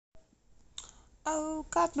Oh,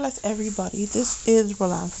 God bless everybody. This is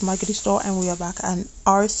Rolande from Marketing Store, and we are back on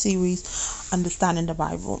our series, Understanding the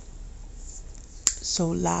Bible. So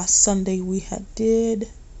last Sunday we had did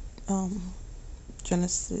um,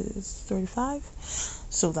 Genesis 35.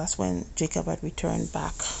 So that's when Jacob had returned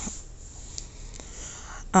back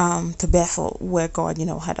to Bethel, where God,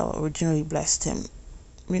 had originally blessed him.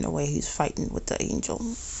 Where he's fighting with the angel,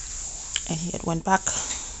 and he had went back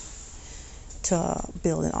to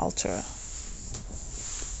build an altar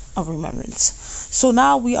of remembrance. So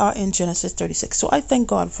now we are in Genesis 36. So I thank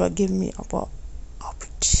God for giving me an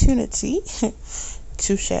opportunity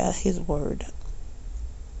to share His word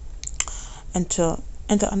and to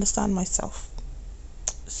understand myself.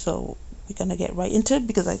 So we're gonna get right into it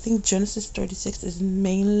because I think Genesis 36 is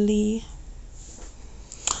mainly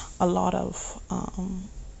a lot of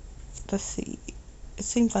let's see. It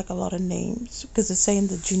seems like a lot of names because it's saying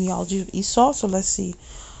the genealogy of Esau. So let's see.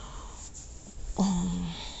 Um,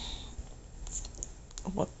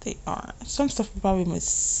 what they are. Some stuff we probably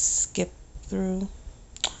must skip through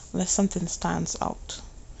unless something stands out.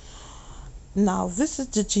 Now, this is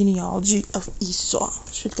the genealogy of Esau.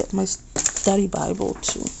 Should get my study Bible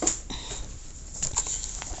too.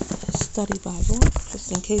 Study Bible,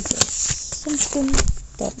 just in case there's something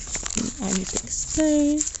that I need to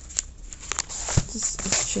explain. This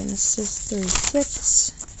is Genesis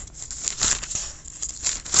 36.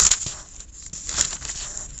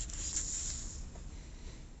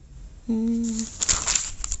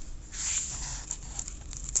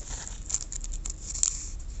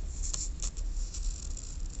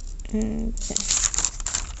 Okay.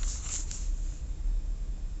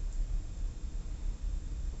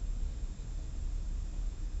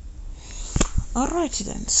 Alrighty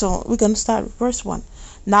then. So we're gonna start with verse 1.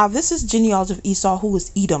 Now this is genealogy of Esau, who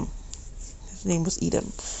was Edom. His name was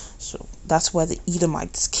Edom. So that's where the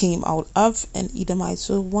Edomites came out of, and Edomites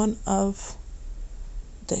were one of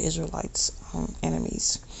the Israelites'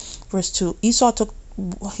 enemies. Verse 2. Esau took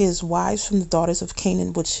his wives from the daughters of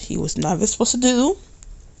Canaan, which he was never supposed to do,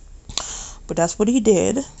 but that's what he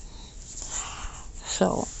did.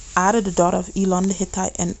 So Ada, the daughter of Elon the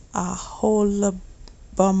Hittite, and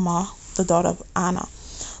Aholibamah, the daughter of Anna,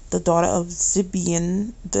 the daughter of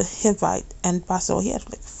Zibeon the Hivite, and Basel. He had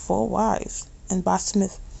like 4 wives. And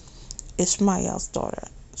Basmith, Ishmael's daughter,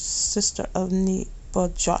 sister of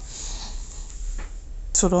Nebajoth.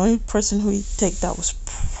 So the only person who he take that was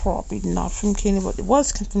probably not from Canaan, but it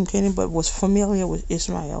was from Canaan, but was familiar with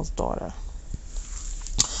Ishmael's daughter.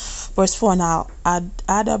 Verse 4. Now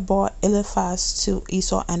Ada bore Eliphaz to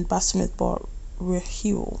Esau, and Basmith bore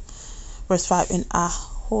Rehuel. Verse 5. And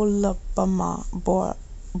Aholibamah bore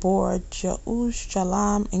Jeush,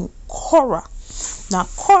 Jalam, and Korah. Now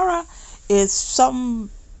Korah is going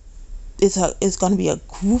to be a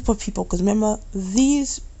group of people, because remember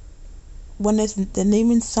these, when they're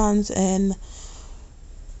naming sons and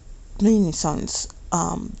naming sons,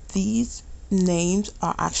 these names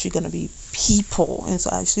are actually going to be people, and it's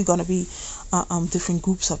actually going to be different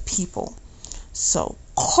groups of people. So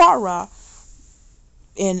Korah,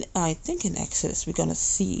 I think in Exodus we're going to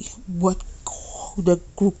see what the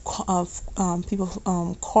group of people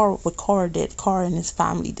what Korah did, Korah and his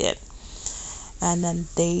family did. And then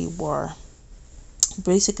they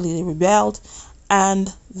rebelled,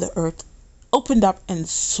 and the earth opened up and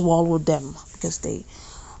swallowed them because they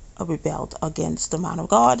rebelled against the man of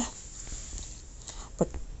God.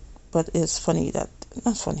 But it's funny that,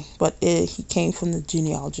 not funny, but he came from the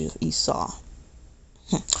genealogy of Esau.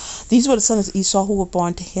 These were the sons of Esau who were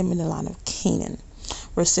born to him in the land of Canaan.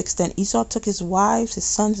 Verse 6. Then Esau took his wives, his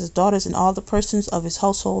sons, his daughters, and all the persons of his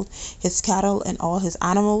household, his cattle, and all his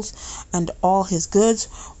animals, and all his goods,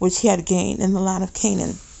 which he had gained in the land of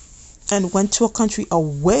Canaan, and went to a country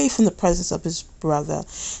away from the presence of his brother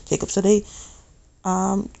Jacob. So they,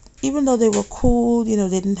 even though they were cool, they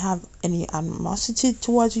didn't have any animosity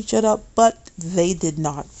towards each other, but they did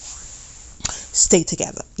not stay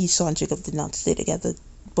together. Esau and Jacob did not stay together.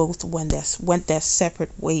 Both went their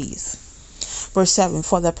separate ways. Verse 7.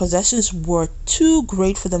 For their possessions were too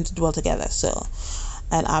great for them to dwell together. So,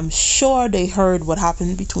 and I'm sure they heard what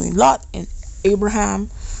happened between Lot and Abraham.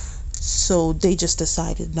 So they just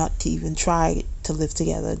decided not to even try to live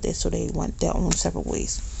together. So they went their own separate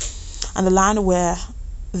ways. And the land where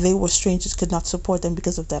they were strangers could not support them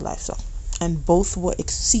because of their lifestyle. And both were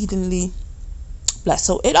exceedingly blessed.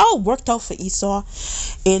 So it all worked out for Esau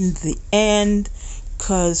in the end,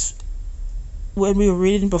 because when we were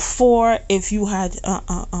reading before, if you had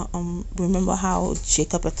remember how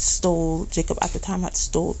Jacob at the time had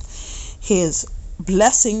stole his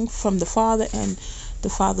blessing from the father, and the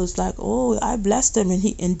father was like, oh, I blessed him, and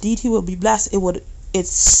he will be blessed. It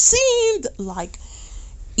seemed like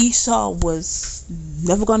Esau was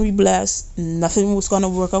never going to be blessed. Nothing was going to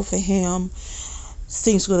work out for him.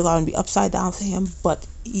 Things were going to be upside down for him. But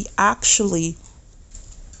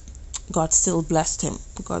God still blessed him.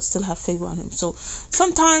 God still had favor on him. So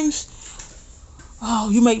sometimes,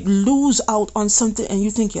 you might lose out on something and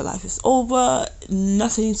you think your life is over.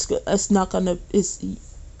 Nothing's good. It's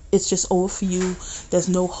just over for you. There's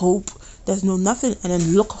no hope. There's no nothing. And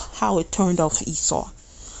then look how it turned out for Esau.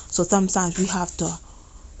 So sometimes we have to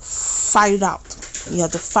fight it out. You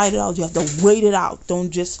have to fight it out. You have to wait it out.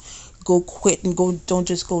 Don't just go quit and don't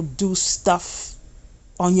just go do stuff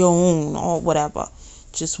on your own or whatever.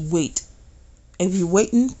 Just wait. If you're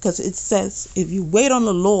waiting, because it says, if you wait on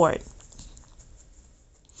the Lord,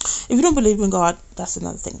 if you don't believe in God, that's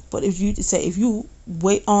another thing. But if you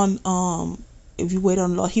wait on the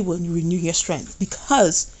Lord, He will renew your strength.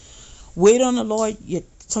 Because wait on the Lord,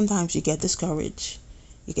 sometimes you get discouraged,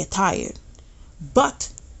 you get tired. But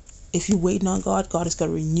if you're waiting on God, God is going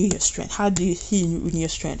to renew your strength. How do He renew your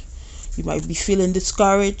strength? You might be feeling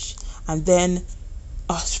discouraged, and then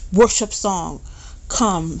a worship song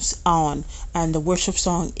comes on, and the worship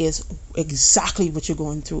song is exactly what you're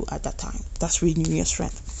going through at that time. That's renewing your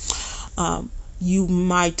strength. You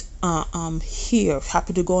might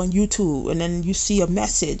happen to go on YouTube, and then you see a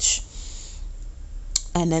message,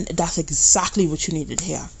 and then that's exactly what you needed to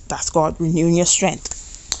hear. That's God renewing your strength.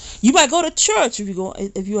 You might go to church.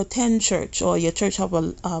 If you attend church, or your church have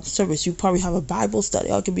a service, you probably have a Bible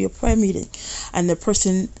study, or it could be a prayer meeting, and the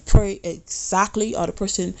person pray exactly, or the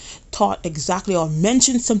person taught exactly, or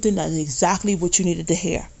mentioned something that is exactly what you needed to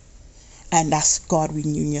hear. And that's God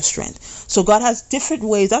renewing your strength. So God has different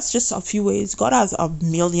ways. That's just a few ways. God has a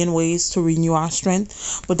million ways to renew our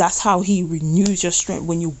strength, but that's how He renews your strength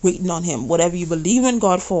when you're waiting on Him. Whatever you believe in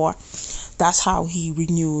God for, that's how He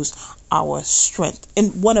renews our strength.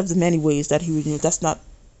 In one of the many ways that He renews. That's not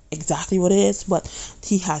exactly what it is, but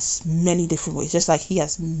He has many different ways. Just like He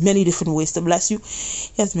has many different ways to bless you,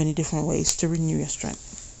 He has many different ways to renew your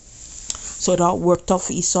strength. So it all worked out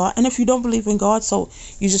for Esau. And if you don't believe in God, so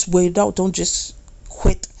you just wait it out. Don't just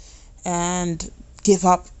quit and give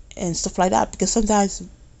up and stuff like that. Because sometimes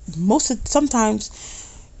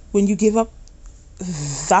when you give up,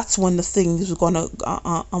 that's when the thing is going to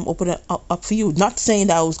open it up for you. Not saying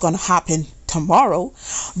that it was going to happen tomorrow,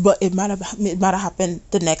 but it might have happened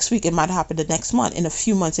the next week. It might have happened the next month. In a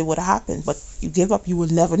few months, it would have happened. But you give up, you will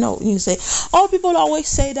never know. You say, "Oh, people always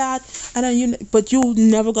say that," and then but you're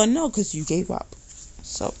never gonna know because you gave up.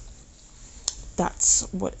 So that's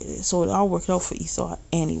what it is. So it all worked out for Esau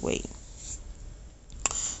anyway.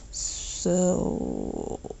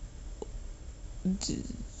 So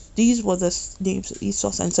these were the names of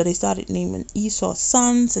Esau's sons. So they started naming Esau's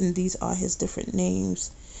sons, and these are his different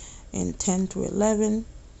names in 10 to 11.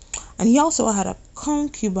 And he also had a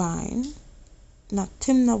concubine. Now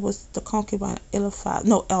Timnah was the concubine of Eliphaz.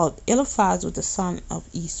 No, Eliphaz was the son of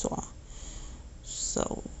Esau.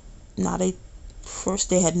 So now they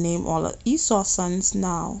had named all of Esau's sons.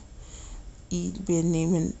 Now he'd been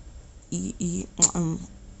naming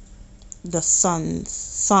the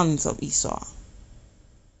sons of Esau.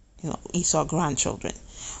 Esau grandchildren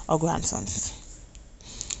or grandsons.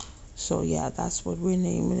 So yeah, that's what we're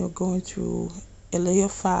naming. We're going through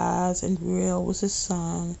Eliphaz, and Reuel was his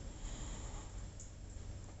son.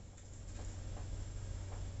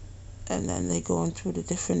 And then they go into the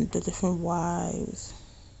different wives.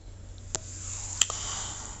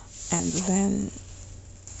 And then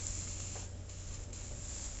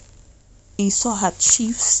Esau had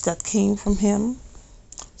chiefs that came from him.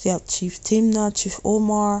 So you have Chief Timnah, Chief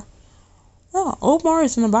Omar. Oh, Omar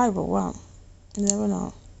is in the Bible. Wow. You never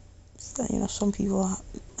know. So, some people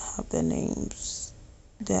have their names.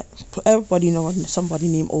 That everybody knows somebody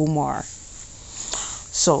named Omar.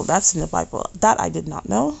 So that's in the Bible. That I did not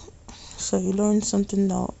know. So you learn something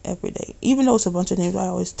new every day. Even though it's a bunch of names, I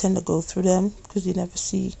always tend to go through them because you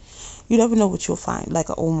never know what you'll find. Like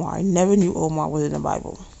Omar. I never knew Omar was in the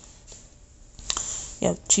Bible. You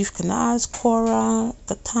have Chief Kenaz, Korah,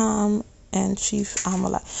 Gatam, and Chief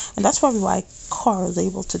Amalek. And that's probably why Korah was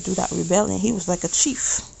able to do that rebellion. He was like a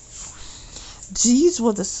chief. These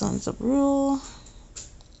were the sons of Reuel.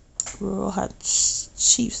 Reuel had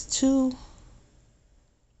chiefs too.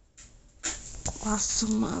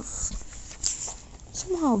 Basemath.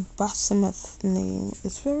 Somehow Basemath's name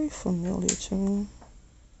is very familiar to me.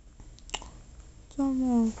 Don't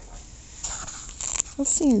know. I've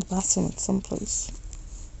seen Basemath someplace.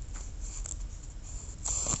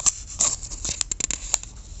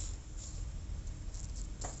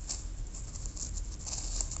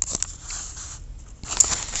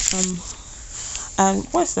 Um, and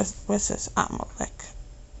where's this? Where's this Amalek?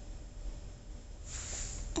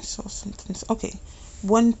 I saw something. Okay,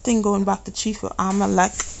 one thing going back to Chief of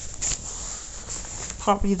Amalek,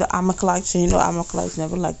 probably the Amalekites. And Amalekites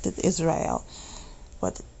never liked Israel,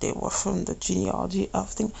 but they were from the genealogy of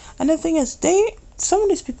thing. And the thing is, some of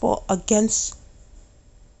these people against,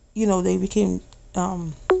 they became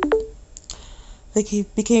um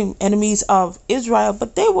became enemies of Israel,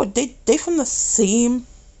 but they from the same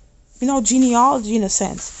genealogy in a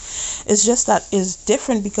sense. It's just that it's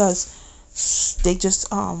different because they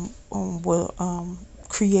just were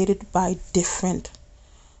created by different.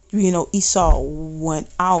 Esau went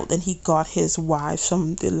out and he got his wives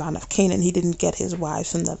from the land of Canaan. He didn't get his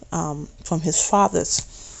wives from his father's,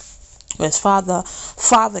 where his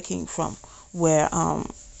father came from, where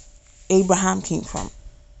Abraham came from,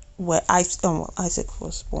 where Isaac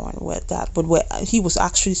was born, but where he was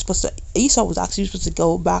actually supposed to, Esau was actually supposed to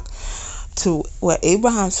go back to where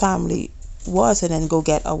Abraham's family was and then go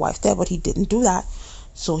get a wife there, but he didn't do that.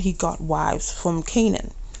 So he got wives from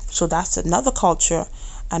Canaan. So that's another culture.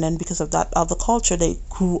 And then because of that other culture, they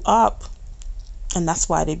grew up, and that's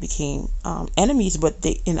why they became enemies. But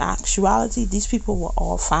in actuality, these people were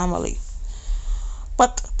all family.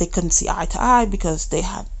 But they couldn't see eye to eye because they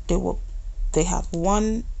had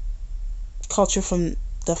one culture from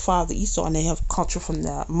the father Esau, and they have culture from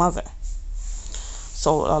their mother.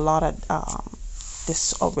 So a lot of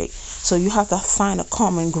disobey. So you have to find a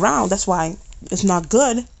common ground. That's why it's not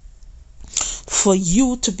good for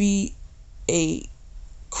you to be a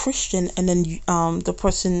Christian and then the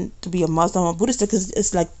person to be a Muslim or Buddhist, because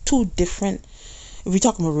it's like two different. If we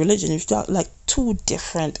talk about religion, if you talk like two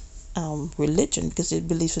different religion, because it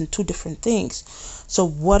believes in two different things. So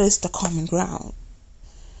what is the common ground?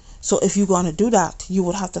 So if you're going to do that, you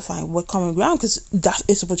would have to find what common ground, because that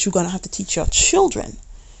is what you're going to have to teach your children.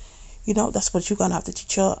 That's what you're going to have to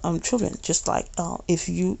teach your children. Just like if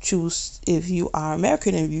you are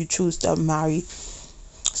American and you choose to marry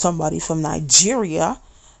somebody from Nigeria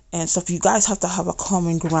and stuff, you guys have to have a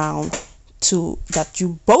common ground that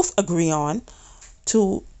you both agree on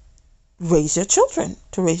to raise your children.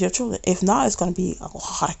 If not, it's going to be a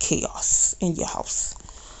lot of chaos in your house.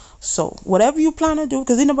 So whatever you plan to do,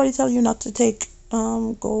 because anybody tell you not to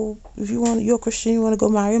go, if you're a Christian, you want to go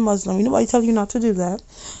marry a Muslim, nobody tell you not to do that.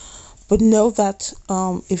 But know that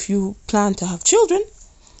if you plan to have children,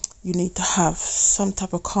 you need to have some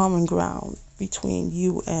type of common ground between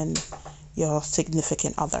you and your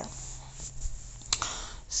significant other.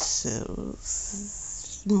 So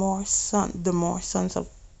the more sons of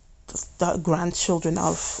the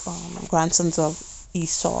grandsons of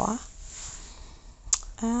Esau.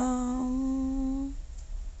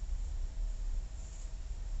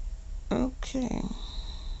 Okay.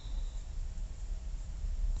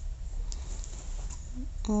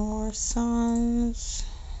 More sons.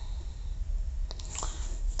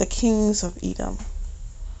 The kings of Edom.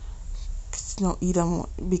 Edom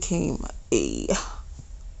became a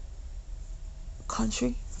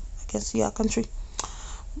country. I guess, yeah, country.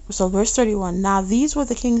 So verse 31. Now these were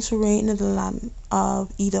the kings who reigned in the land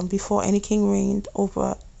of Edom before any king reigned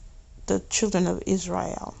over the children of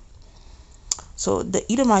Israel. So the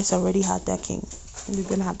Edomites already had their king. We've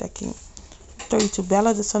been had their king. 32.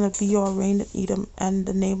 Bela the son of Beor reigned in Edom, and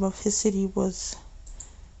the name of his city was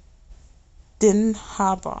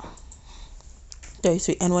Dinhaba.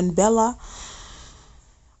 33. And when Bela,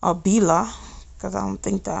 or Bela,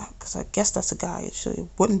 because I guess that's a guy, so it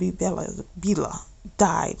wouldn't be Bela, it's Bela,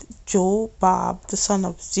 died, Jobab the son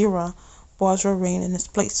of Zerah Bozrah reigned in his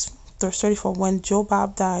place. Verse 34. When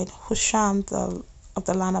Jobab died, Husham of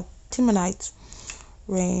the land of Timonites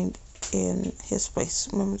reigned in his place.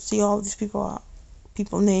 Remember, see, all these people are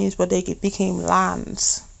people names, but they became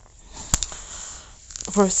lands.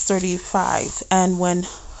 Verse 35. And when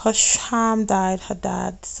Husham died,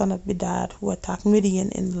 Hadad son of Bedad, who attacked Midian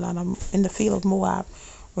in the field of Moab,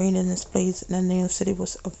 reigned in his place, and the name of the city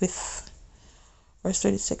was Avith. Verse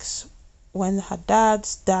 36. When Hadad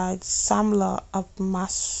died, Samlah of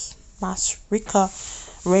Masrika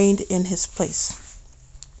reigned in his place.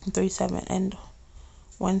 37. And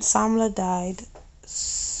when Samlah died,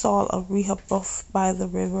 Saul of Rehoboth by the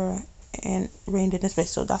river and reigned in his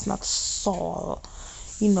place. So that's not Saul,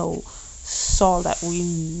 Saul that we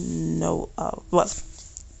know of.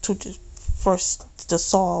 First the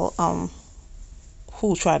Saul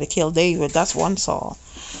who tried to kill David. That's one Saul.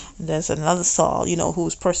 There's another Saul,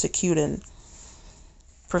 who's persecuting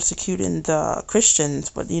the Christians,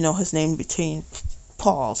 but his name became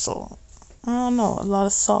Paul. So I don't know, a lot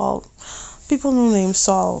of people who named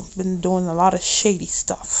Saul been doing a lot of shady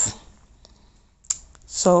stuff.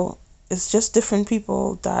 So it's just different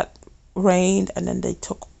people that reigned and then they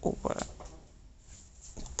took over.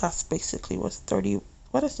 That's basically what's 30.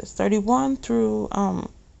 What is this? 31 through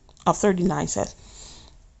 39 said.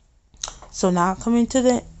 So now coming to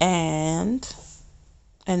the end,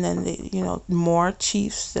 and then they, more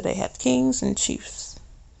chiefs. So they had kings and chiefs.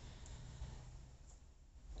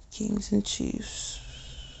 Kings and chiefs.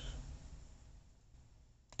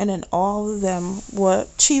 And then all of them were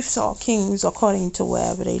chiefs or kings according to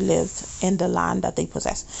wherever they lived in the land that they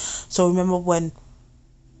possessed. So remember when,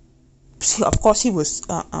 of course, he was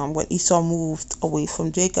when Esau moved away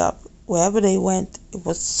from Jacob, wherever they went, it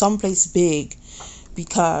was someplace big,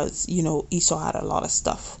 because Esau had a lot of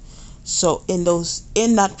stuff. So in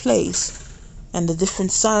that place, and the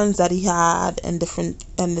different sons that he had, and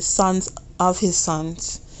the sons of his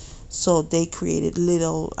sons, so they created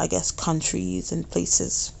little, I guess, countries and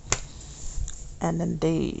places, and then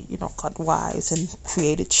they got wives and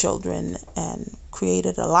created children and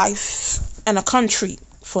created a life and a country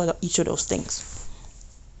for each of those things.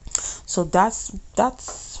 So that's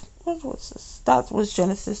what was this? That was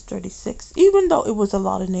Genesis 36. Even though it was a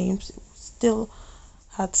lot of names, it still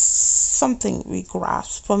had something we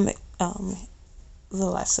grasped from the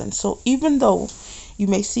lesson. So even though you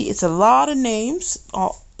may see it's a lot of names,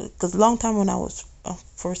 because a long time when I was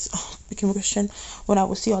first became a Christian, when I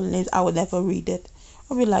would see all the names, I would never read it.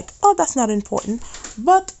 I'd be like, oh, that's not important.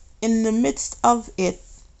 But in the midst of it,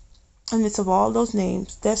 in the midst of all those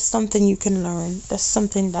names, there's something you can learn. There's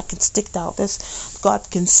something that can stick out. God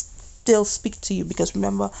can still speak to you, because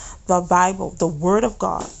remember, the Bible, the Word of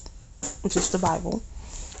God, which is the Bible,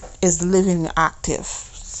 is living, active.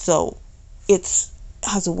 So it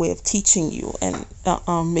has a way of teaching you and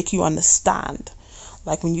make you understand.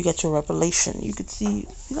 Like when you get your revelation, you could see,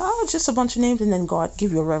 just a bunch of names, and then God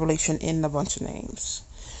give you a revelation in a bunch of names.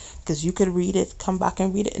 Because you could read it, come back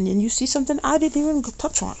and read it, and then you see something I didn't even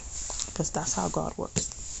touch on. Because that's how God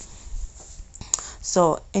works.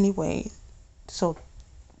 So anyway, so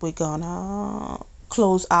we're gonna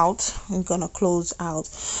close out. We're gonna close out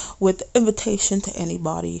with invitation to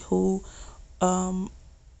anybody who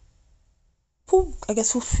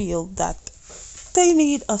feel that they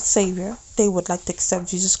need a savior. They would like to accept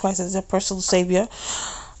Jesus Christ as their personal savior.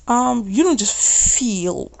 You don't just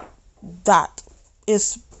feel that.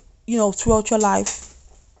 Is throughout your life,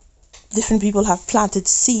 different people have planted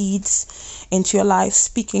seeds into your life,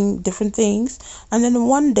 speaking different things, and then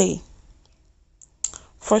one day,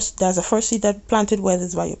 there's a first seed that planted, whether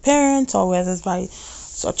it's by your parents or whether it's by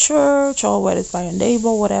a church or whether it's by a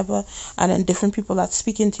neighbor, whatever, and then different people that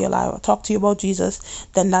speak into your life or talk to you about Jesus,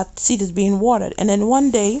 then that seed is being watered, and then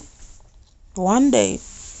one day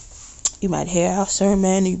you might hear a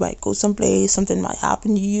sermon, you might go someplace, something might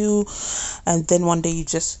happen to you, and then one day you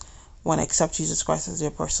just want to accept Jesus Christ as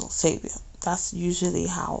your personal savior. That's usually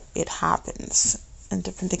how it happens, and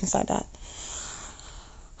different things like that.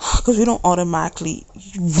 Because we don't automatically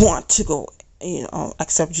want to go,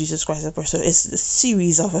 accept Jesus Christ as a person. It's a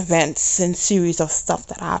series of events and series of stuff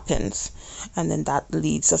that happens, and then that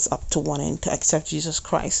leads us up to wanting to accept Jesus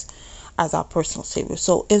Christ as our personal savior.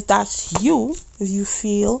 So if that's you, if you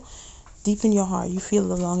feel deep in your heart, you feel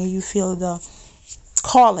the longing, you feel the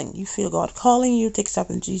calling, you feel God calling you to accept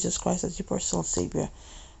Jesus Christ as your personal savior,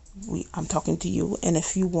 I'm talking to you. And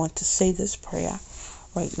if you want to say this prayer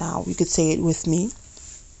right now, you could say it with me.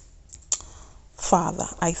 Father,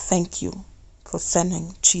 I thank you for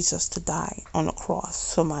sending Jesus to die on the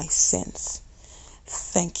cross for my sins.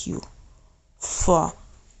 Thank you for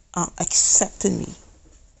accepting me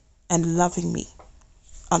and loving me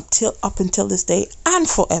up until this day and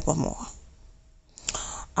forevermore.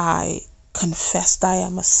 I confess that I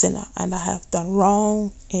am a sinner and I have done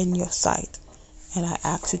wrong in your sight, and I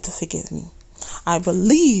ask you to forgive me. I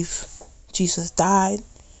believe Jesus died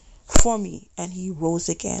for me and he rose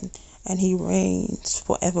again, and he reigns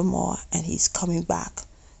forevermore, and he's coming back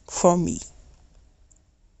for me.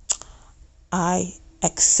 I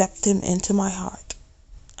accept him into my heart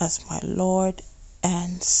as my Lord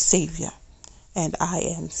and Savior, and I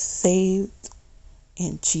am saved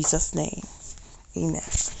in Jesus' name. Amen.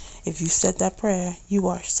 If you said that prayer, you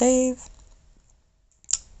are saved,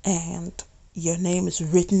 and your name is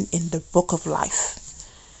written in the book of life.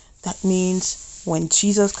 That means when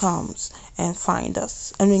Jesus comes and find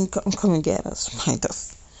us, come and get us, find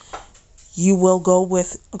us, you will go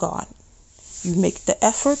with God. You make the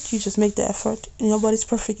effort. You just make the effort. Nobody's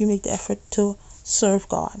perfect. You make the effort to serve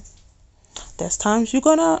God. There's times you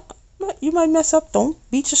might mess up. Don't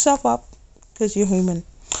beat yourself up, because you're human.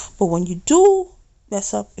 But when you do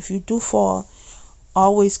mess up, if you do fall,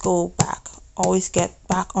 always go back. Always get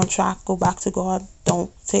back on track. Go back to God.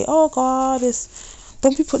 Don't say, oh, God is...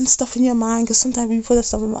 Don't be putting stuff in your mind, because sometimes you put that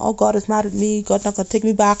stuff in, oh, God is mad at me. God not going to take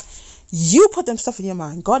me back. You put them stuff in your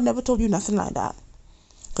mind. God never told you nothing like that.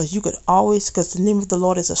 Because you could always, because the name of the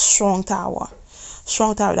Lord is a strong tower.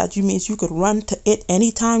 Strong tower, that you means you could run to it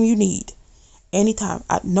anytime you need. Anytime,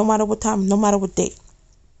 no matter what time, no matter what day.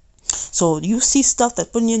 So you see stuff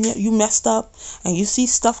that putting you messed up, and you see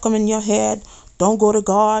stuff come in your head, don't go to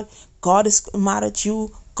God. God is mad at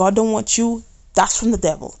you. God don't want you. That's from the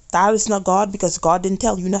devil. That is not God, because God didn't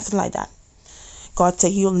tell you nothing like that. God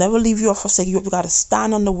said He'll never leave you or forsake you. You've got to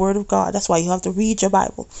stand on the word of God. That's why you have to read your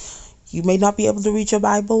Bible. You may not be able to read your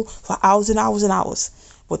Bible for hours and hours and hours,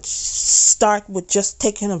 but start with just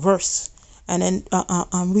taking a verse and then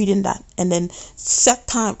reading that, and then set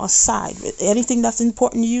time aside. Anything that's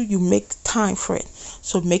important to you, you make time for it.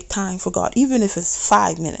 So make time for God, even if it's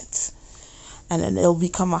 5 minutes, and then it'll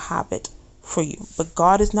become a habit for you. But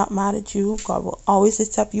God is not mad at you. God will always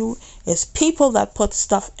accept you. It's people that put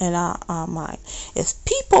stuff in our mind. It's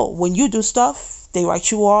people, when you do stuff, they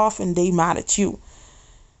write you off and they mad at you.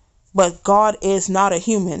 But God is not a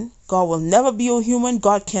human. God will never be a human.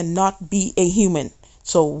 God cannot be a human.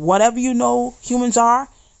 So whatever you know humans are,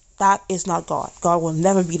 that is not God. God will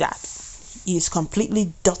never be that. He is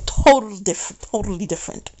completely totally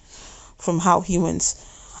different from how we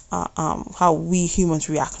humans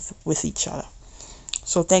react with each other.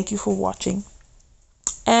 So thank you for watching,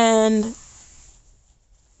 and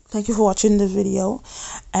thank you for watching the video,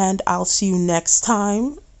 and I'll see you next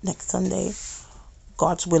time, next Sunday,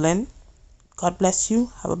 God's willing. God bless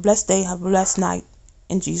you. Have a blessed day. Have a blessed night.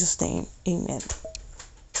 In Jesus' name, amen.